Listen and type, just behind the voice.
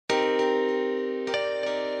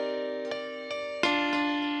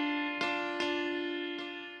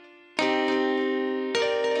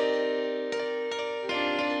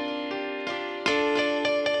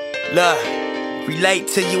Look, relate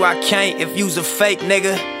to you I can't if you's a fake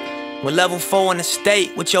nigga. When level 4 in the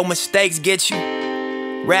state, what your mistakes get you.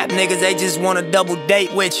 Rap niggas, they just wanna double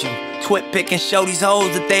date with you. Twit pick and show these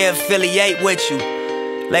hoes that they affiliate with you.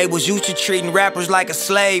 Labels used to treating rappers like a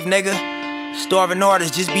slave, nigga. Starving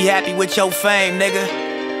artists, just be happy with your fame, nigga.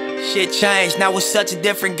 Shit changed, now it's such a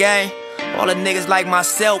different game. All the niggas like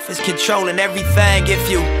myself is controlling everything. If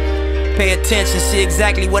you pay attention, see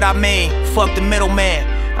exactly what I mean. Fuck the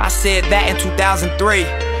middleman. I said that in 2003.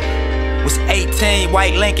 Was 18,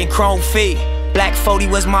 white Lincoln, chrome feet. Black 40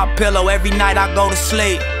 was my pillow every night I go to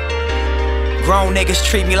sleep. Grown niggas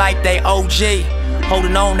treat me like they OG,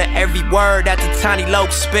 holding on to every word that the tiny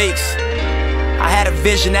lope speaks. I had a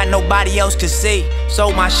vision that nobody else could see.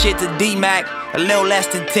 Sold my shit to D-Mac, a little less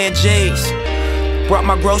than 10 G's. Brought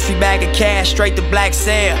my grocery bag of cash straight to Black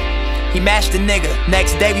Sam. He matched the nigga.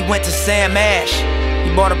 Next day we went to Sam Ash.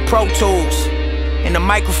 He bought a Pro Tools and a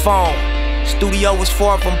microphone. Studio was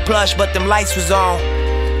far from plush, but them lights was on.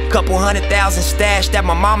 Couple 100,000 stashed at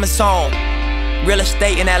my mama's home. Real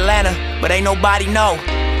estate in Atlanta, but ain't nobody know.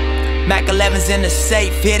 Mac 11's in the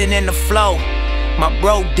safe, hidden in the flow. My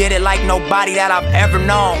bro did it like nobody that I've ever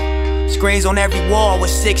known. Screens on every wall with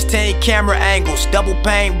 16 camera angles. Double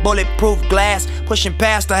pane, bulletproof glass, pushing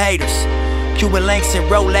past the haters. Cuban links and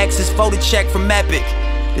Rolexes, photo check from Epic.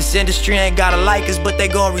 This industry ain't gotta like us, but they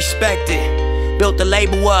gon' respect it. Built the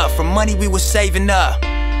label up from money we was saving up.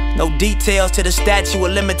 No details to the statute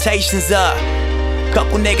of limitations up.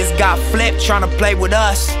 Couple niggas got flipped tryna play with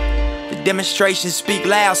us. The demonstrations speak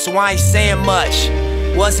loud, so I ain't saying much.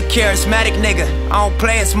 Was a charismatic nigga, I don't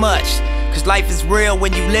play as much. Cause life is real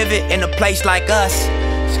when you live it in a place like us.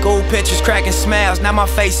 School pictures cracking smiles, now my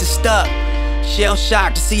face is stuck. Shell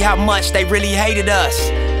shocked to see how much they really hated us.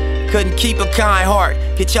 Couldn't keep a kind heart,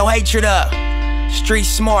 get your hatred up. Street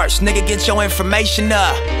smarts, nigga, get your information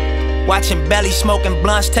up. Watching belly smoking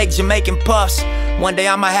blunts take Jamaican puffs. One day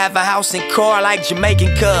I'ma have a house and car like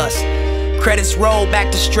Jamaican cuz. Credits roll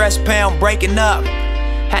back to stress pound breaking up.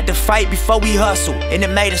 Had to fight before we hustle, and it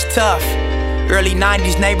made us tough. Early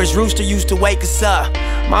 90s neighbors rooster used to wake us up.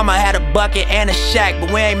 Mama had a bucket and a shack,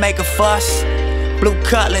 but we ain't make a fuss. Blue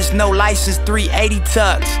Cutlass, no license, 380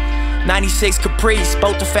 tucks. 96 Caprice,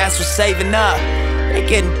 both the fast was saving up. They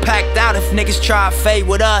getting packed out if niggas try to fade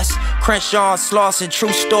with us. Crenshaw and Slauson,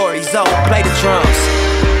 true stories, oh, play the drums.